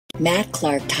Matt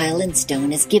Clark Tile and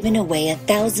Stone is giving away a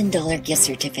 $1,000 gift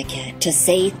certificate to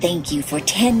say thank you for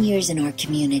 10 years in our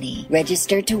community.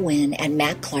 Register to win at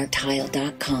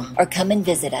mattclarktile.com or come and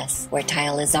visit us, where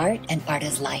tile is art and art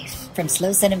is life. From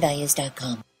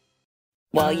SlowSetandValues.com.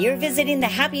 While you're visiting the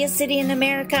happiest city in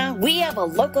America, we have a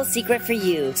local secret for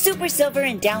you. Super Silver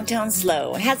in downtown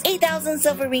Slow has 8,000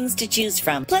 silver rings to choose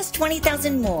from, plus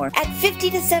 20,000 more at 50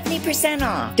 to 70%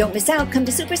 off. Don't miss out. Come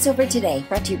to Super Silver today.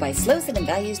 Brought to you by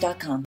SlowSetandValues.com.